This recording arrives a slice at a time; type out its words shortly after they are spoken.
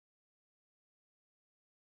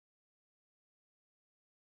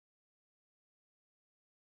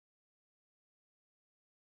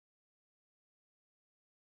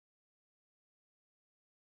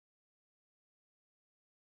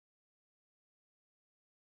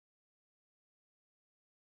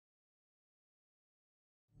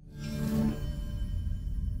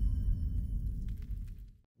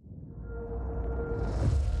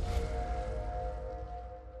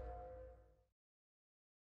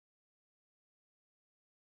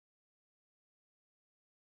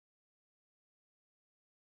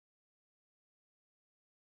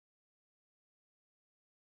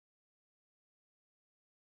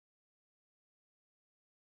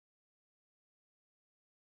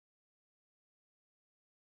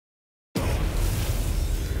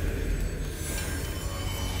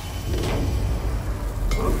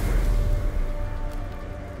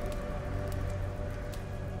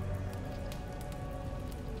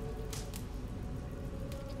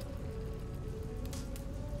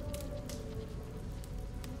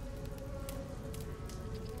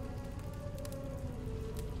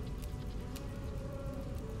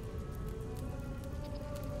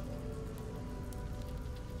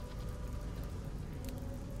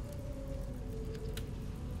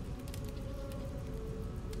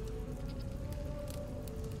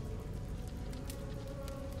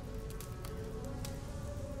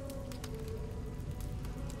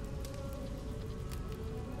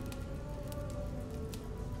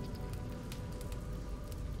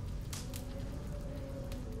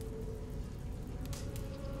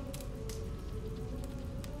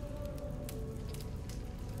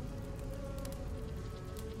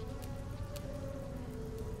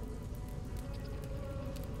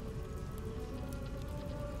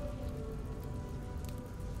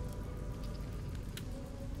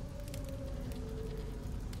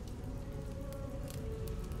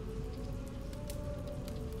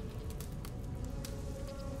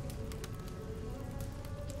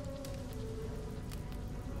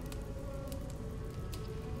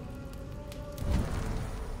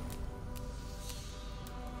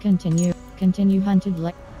Continue hunted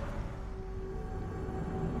like.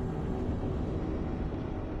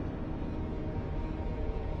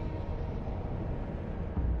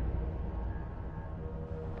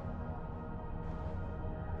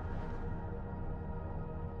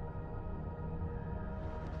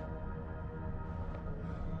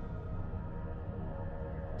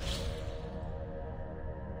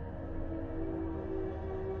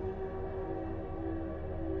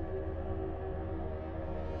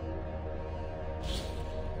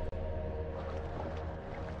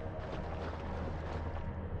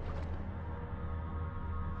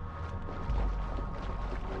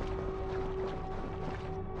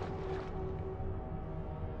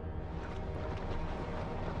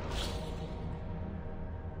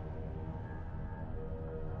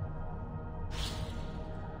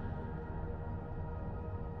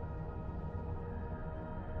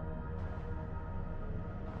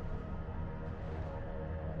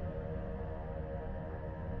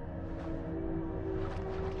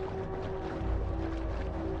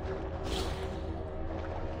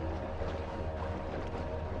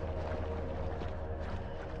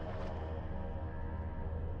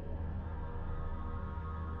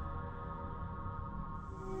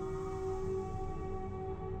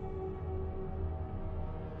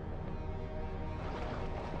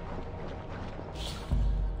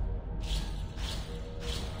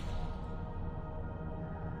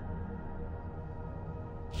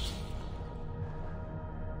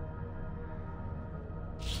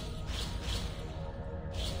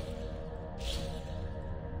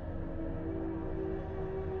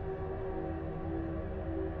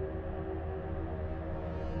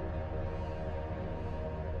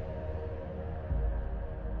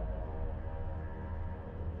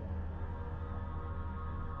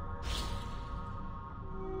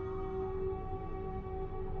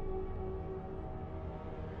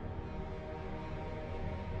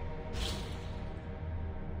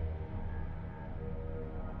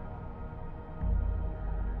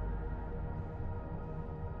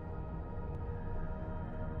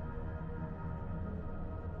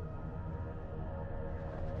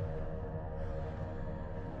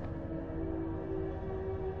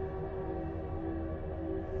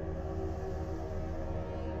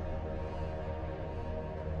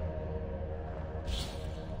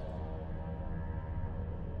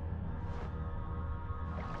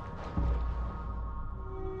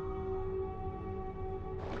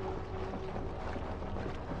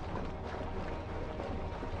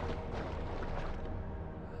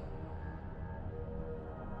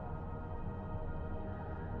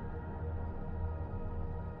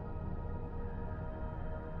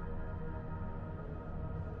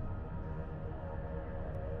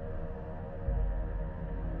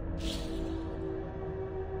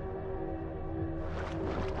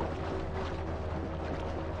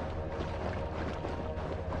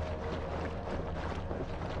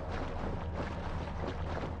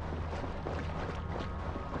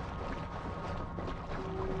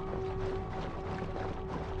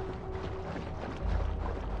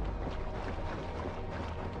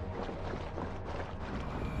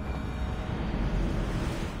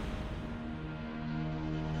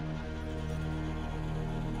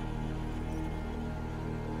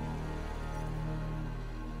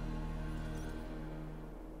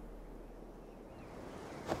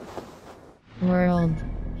 World.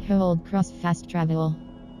 Hold cross fast travel.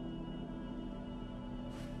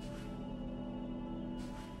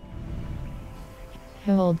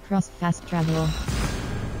 Hold cross fast travel.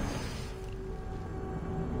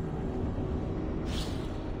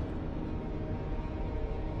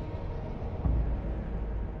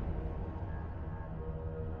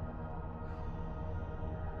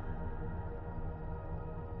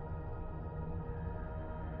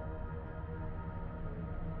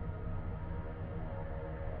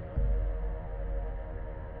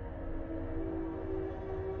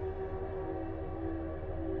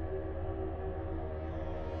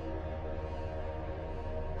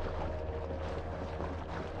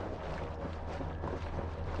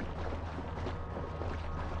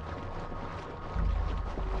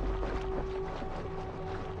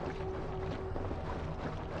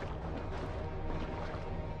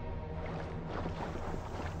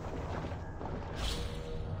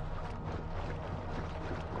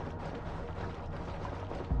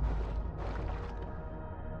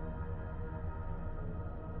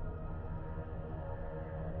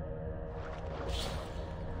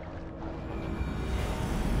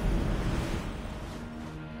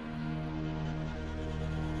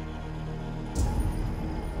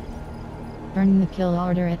 Burn the kill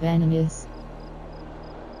order at enemies.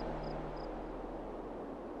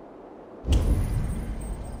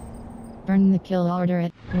 Burn the kill order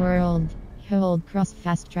at world. Hold cross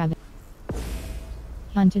fast travel.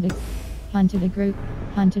 Hunted a group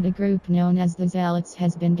known as the Zealots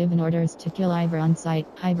has been given orders to kill Ivor on sight.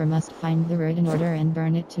 Ivor must find the written order and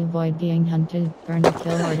burn it to avoid being hunted. Burn the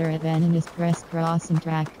kill order at Venomous press cross and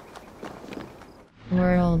track.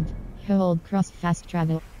 World. Hold cross fast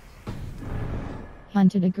travel.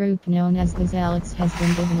 Hunted a group known as the Zealots has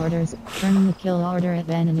been given orders. Burn the kill order at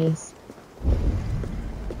Venomous.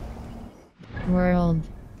 World.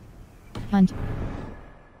 Hunt.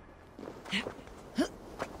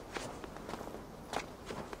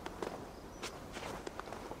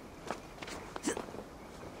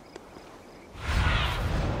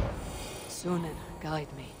 Sunan, guide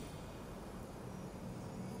me.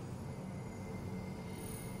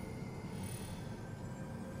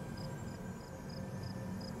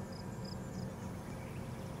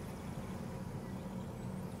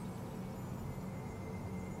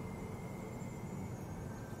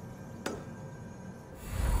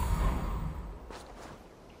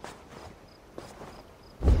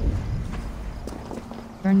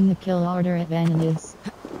 Burn the kill order at Venomous.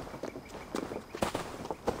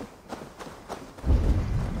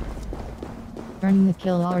 Burn the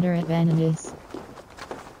kill order at Venomous.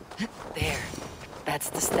 There.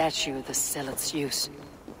 That's the statue the Zealots use.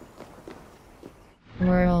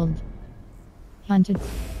 World. Hunted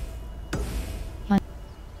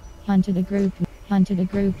a group.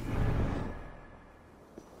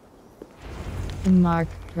 Mark,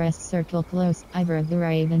 press circle close. Ivor of the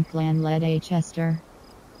Raven clan Ledecestrecire.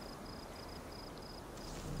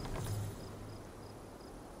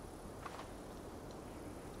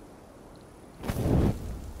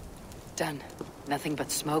 Done. Nothing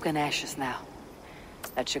but smoke and ashes now.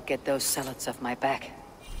 That should get those Zealots off my back.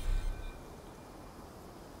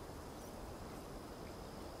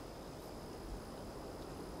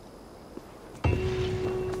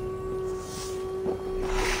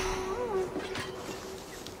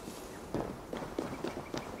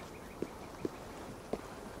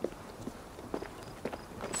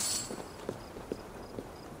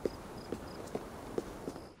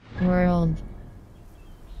 World.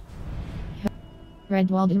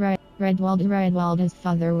 Redwald's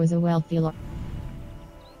father was a wealthy lord.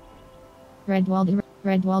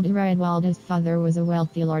 Redwald's father was a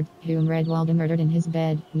wealthy lord, whom Redwald murdered in his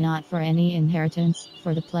bed, not for any inheritance,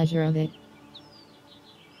 for the pleasure of it.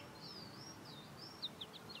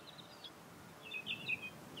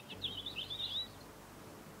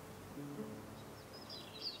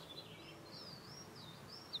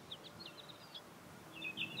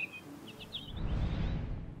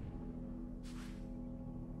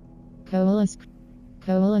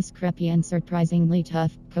 Coala's creepy and surprisingly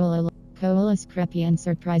tough. Coala's creepy and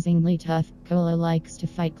surprisingly tough. Coala likes to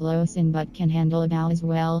fight close in but can handle a bow as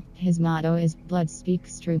well. His motto is blood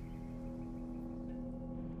speaks true.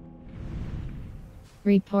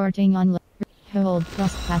 Reporting on hold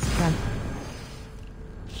cross fast track.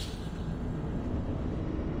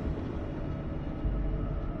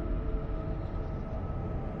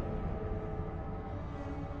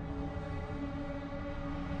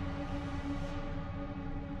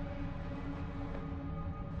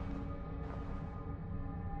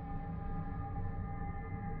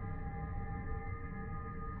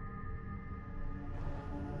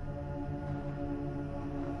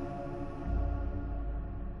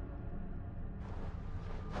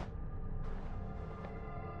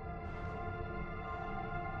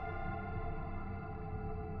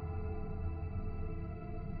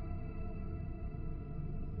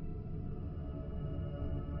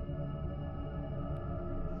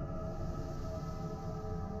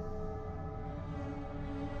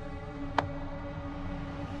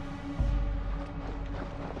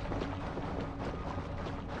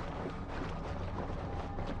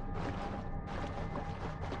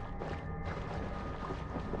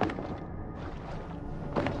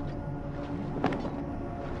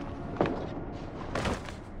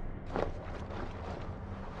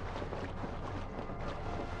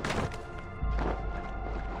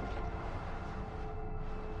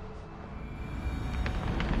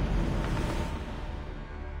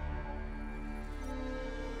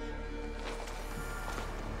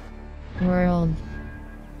 World.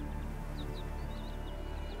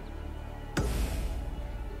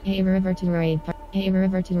 A river to raid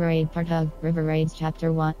part of River Raids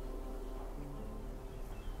Chapter 1.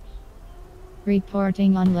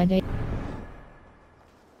 Reporting on Ledecestrecire.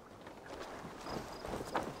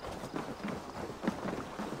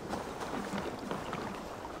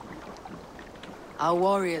 Our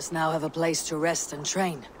warriors now have a place to rest and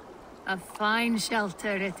train. A fine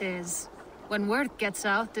shelter it is. When word gets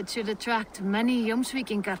out, it should attract many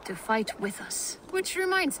Jomsvikingar to fight with us. Which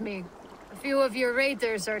reminds me, a few of your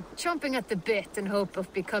raiders are chomping at the bit in hope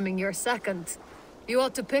of becoming your second. You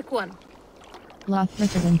ought to pick one.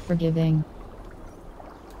 Lothric and forgiving.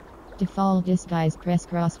 Default disguise press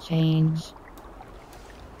cross change.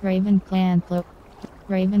 Raven clan cloak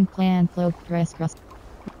press cross.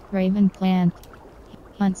 Raven clan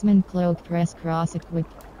Huntsman cloak press cross equip.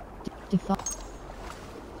 Default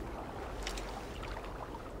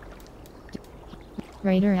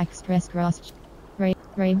Raider express cross.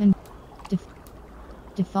 Raven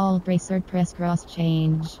default bracer press cross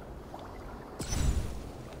change.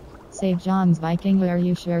 Save John's Viking. Are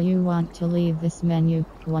you sure you want to leave this menu?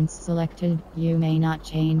 Once selected, you may not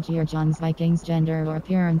change your John's Viking's gender or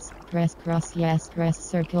appearance. Press cross yes, press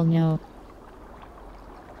circle no.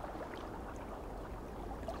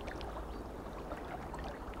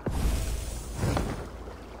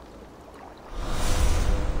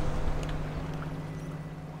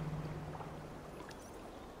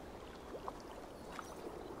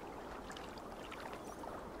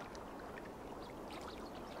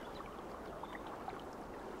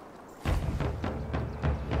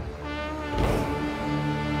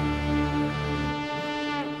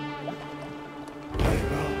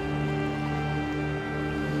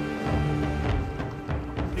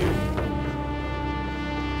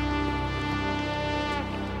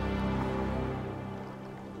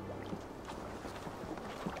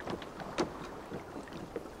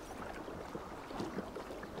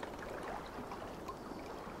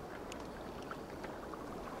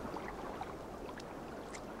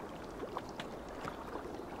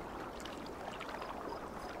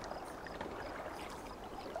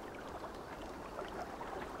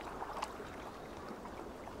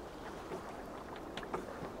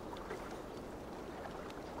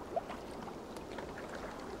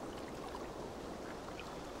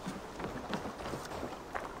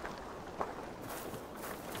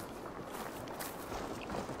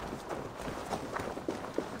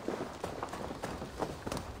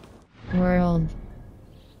 World.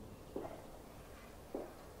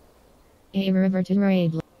 A river to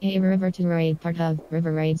raid. A river to raid. Part of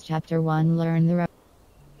River Raids Chapter 1. Learn the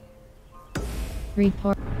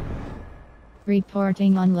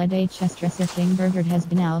Reporting on Ledecestrecire. King Burgard has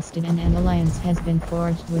been ousted and an alliance has been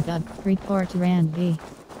forged with a report to Randvi.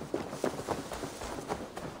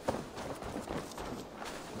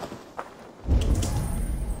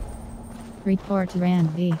 Report to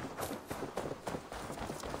Randvi.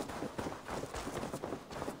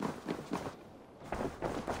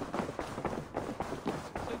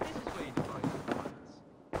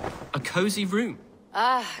 A cozy room.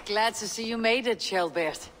 Ah, glad to see you made it,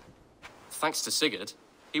 Shelbert. Thanks to Sigurd.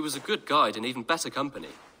 He was a good guide and even better company.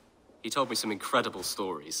 He told me some incredible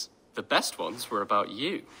stories. The best ones were about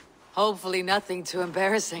you. Hopefully nothing too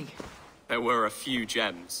embarrassing. There were a few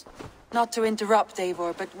gems. Not to interrupt,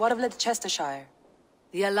 Eivor, but what of Ledecestrecire?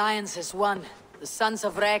 The Alliance has won. The Sons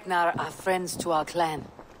of Ragnar are friends to our clan.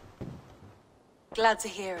 Glad to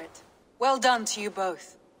hear it. Well done to you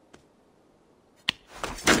both.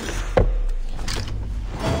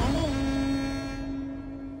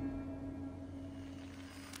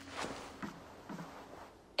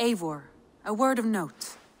 Eivor, a word of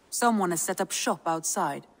note. Someone has set up shop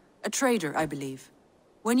outside. A trader, I believe.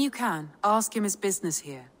 When you can, ask him his business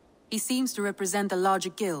here. He seems to represent a larger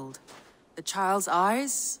guild. The Child's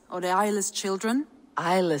Eyes, or the Eyeless Children?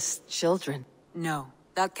 Eyeless children? No,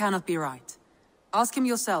 that cannot be right. Ask him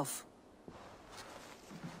yourself.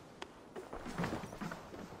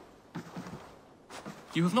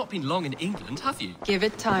 You have not been long in England, have you? Give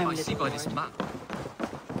it time, I see by this map.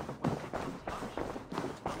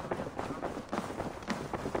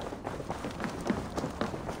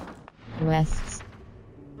 Quests.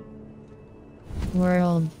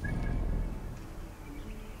 World.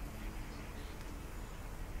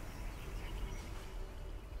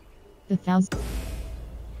 The thousand.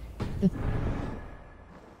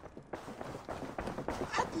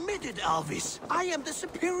 Admitted, Alvis. I am the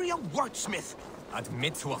superior wordsmith.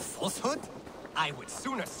 Admit to a falsehood? I would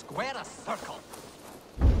sooner square a circle.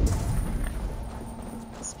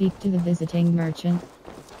 Speak to the visiting merchant.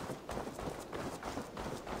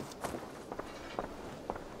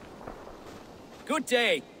 Good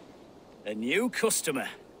day. A new customer.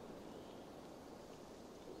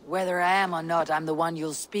 Whether I am or not, I'm the one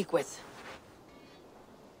you'll speak with.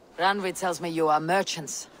 Randvi tells me you are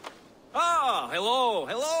merchants. Ah, hello,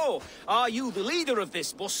 hello. Are you the leader of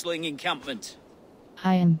this bustling encampment?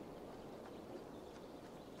 I am.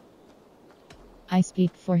 I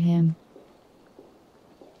speak for him.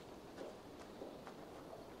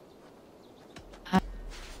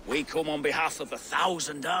 We come on behalf of the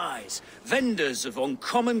Thousand Eyes, vendors of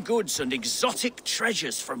uncommon goods and exotic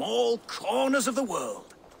treasures from all corners of the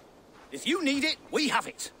world. If you need it, we have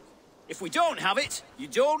it. If we don't have it, you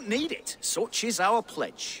don't need it. Such is our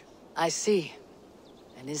pledge. I see.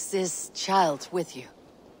 And is this child with you?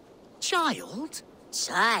 Child?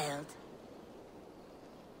 Child?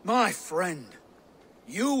 My friend,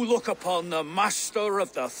 you look upon the master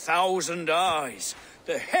of the Thousand Eyes,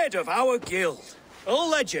 the head of our guild, a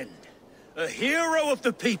legend, a hero of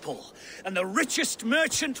the people, and the richest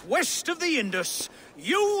merchant west of the Indus.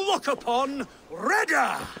 You look upon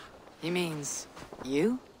Reda! He means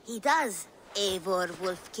you? He does, Eivor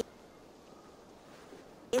Wolfkind.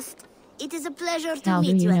 It is a pleasure to How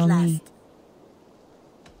do meet you you at know last. me?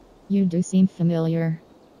 You do seem familiar.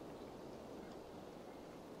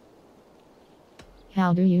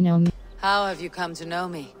 How do you know me? How have you come to know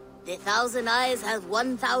me? The Thousand Eyes have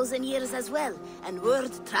 1,000 years as well, and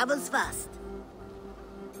word travels fast.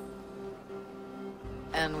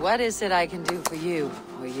 And what is it I can do for you,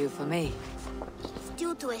 or you for me? It's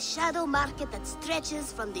due to a shadow market that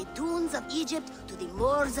stretches from the dunes of Egypt to the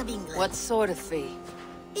moors of England. What sort of fee?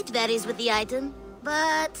 It varies with the item,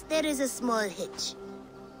 but there is a small hitch.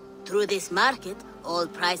 Through this market, all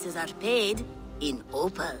prices are paid in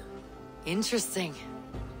opal. Interesting.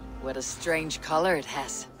 What a strange color it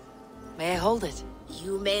has. May I hold it?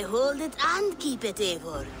 You may hold it and keep it,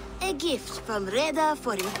 Eivor. A gift from Reda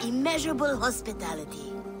for his immeasurable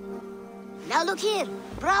hospitality. Now look here.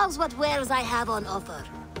 Browse what wares I have on offer.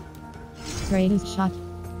 Greatest shot.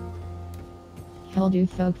 Heldu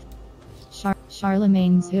folk.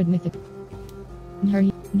 Charlemagne's hood mythic.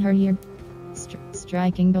 Her year.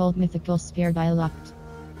 Striking bold mythical spear dialoct.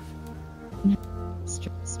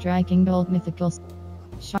 Striking bold mythical.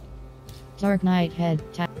 Dark Knight head.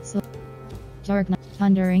 Dark Knight.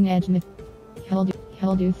 Thundering edge myth.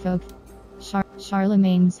 Heldu folk.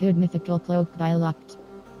 Charlemagne's hood mythical cloak dialoct.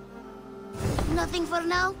 Nothing for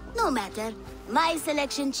now? No matter. My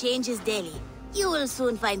selection changes daily. You will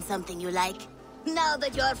soon find something you like. Now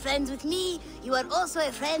that you are friends with me, you are also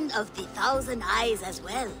a friend of the Thousand Eyes as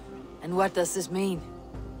well. And what does this mean?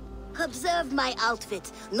 Observe my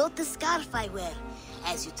outfit, note the scarf I wear.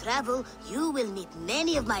 As you travel, you will meet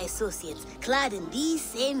many of my associates clad in these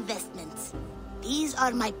same vestments. These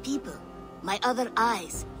are my people, my other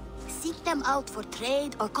eyes. Seek them out for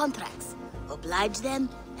trade or contracts. Oblige them,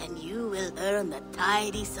 and you will earn a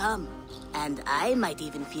tidy sum. And I might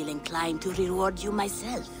even feel inclined to reward you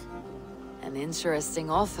myself. An interesting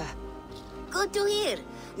offer. Good to hear.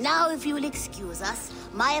 Now, if you will excuse us,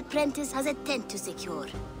 my apprentice has a tent to secure.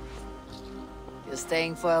 You're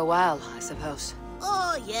staying for a while, I suppose.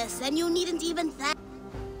 Oh, yes, and you needn't even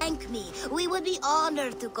thank me. We would be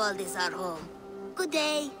honored to call this our home. Good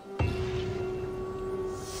day.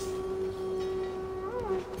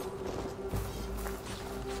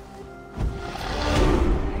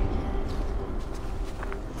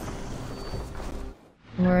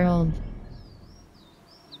 World.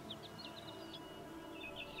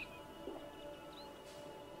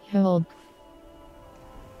 Hold.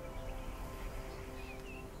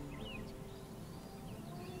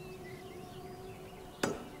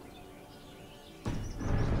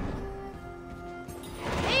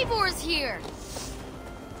 Eivor's here!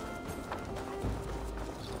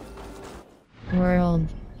 World.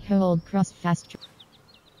 Hold cross fast.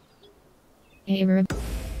 A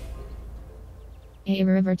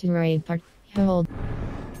river to raid part. Hold.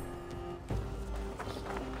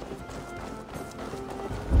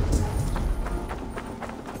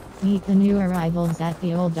 Meet the new arrivals at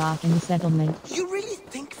the old dock in the settlement. You really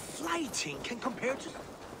think flighting can compare to...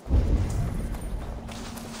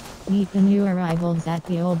 Meet the new arrivals at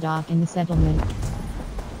the old dock in the settlement.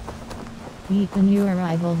 Meet the new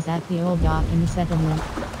arrivals at the old dock in the settlement.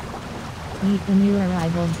 Meet the new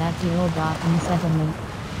arrivals at the old dock in the settlement.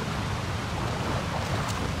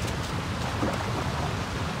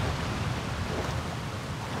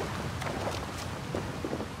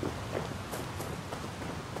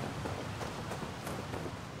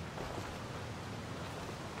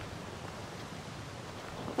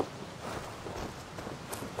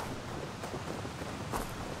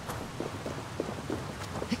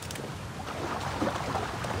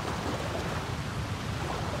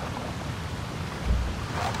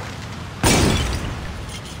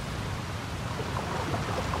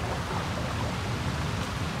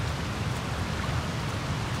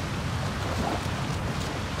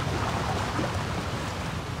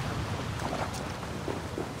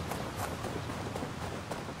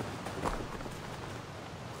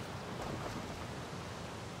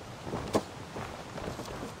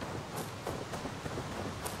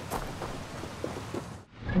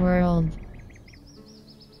 World.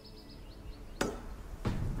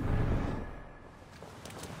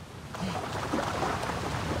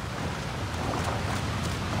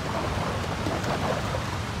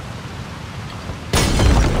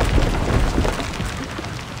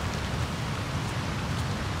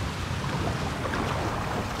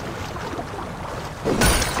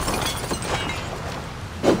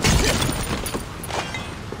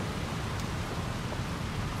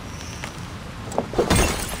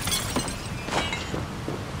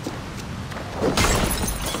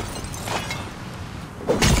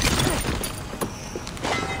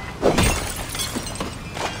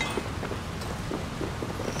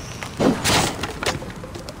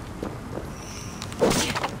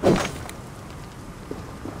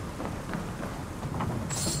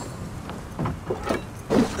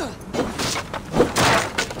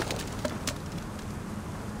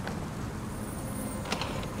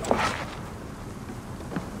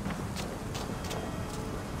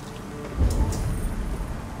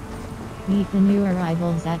 Meet the new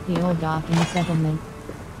arrivals at the old dock in the settlement.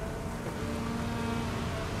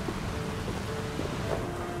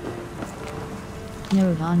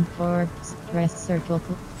 Note on corpse, press circle.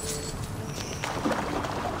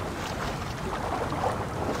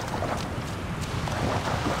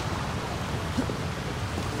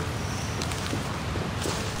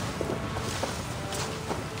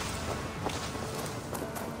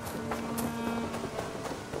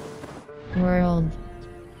 World.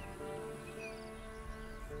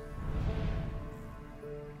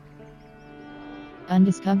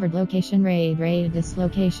 Undiscovered location raid. Raid this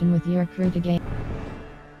location with your crew to gain.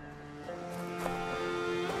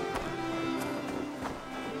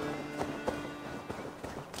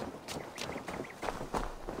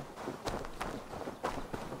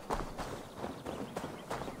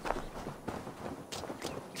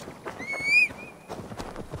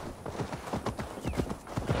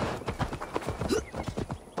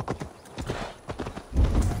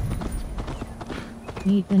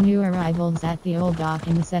 Meet the new arrivals at the old dock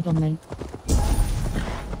in the settlement.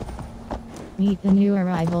 Meet the new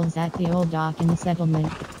arrivals at the old dock in the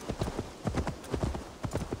settlement.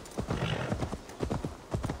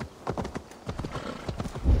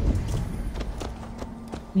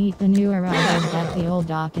 Meet the new arrivals at the old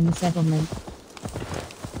dock in the settlement.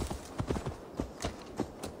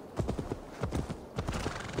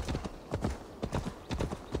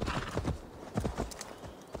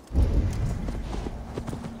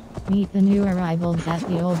 Meet the new arrivals at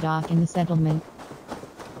the old dock in the settlement.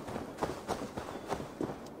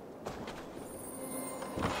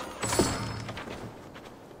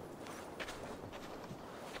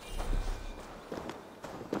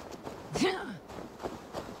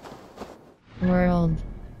 World.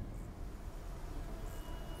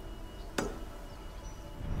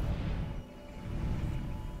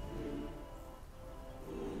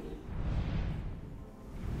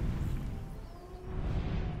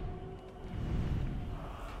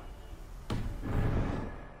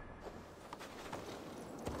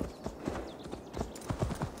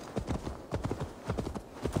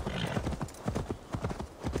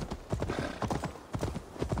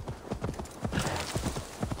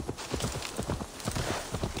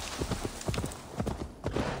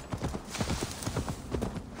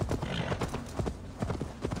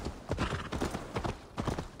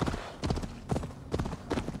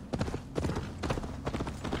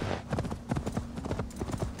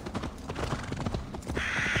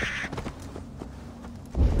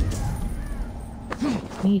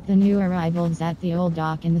 Meet the new arrivals at the old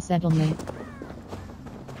dock in the settlement.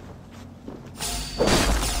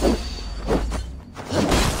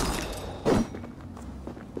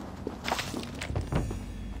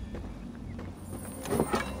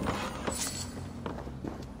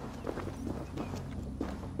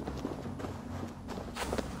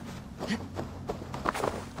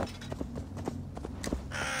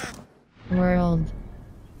 World.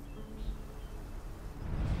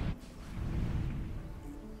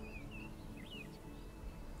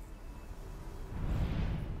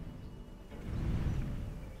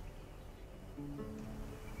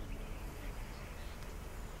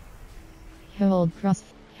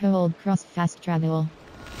 Hold cross fast travel.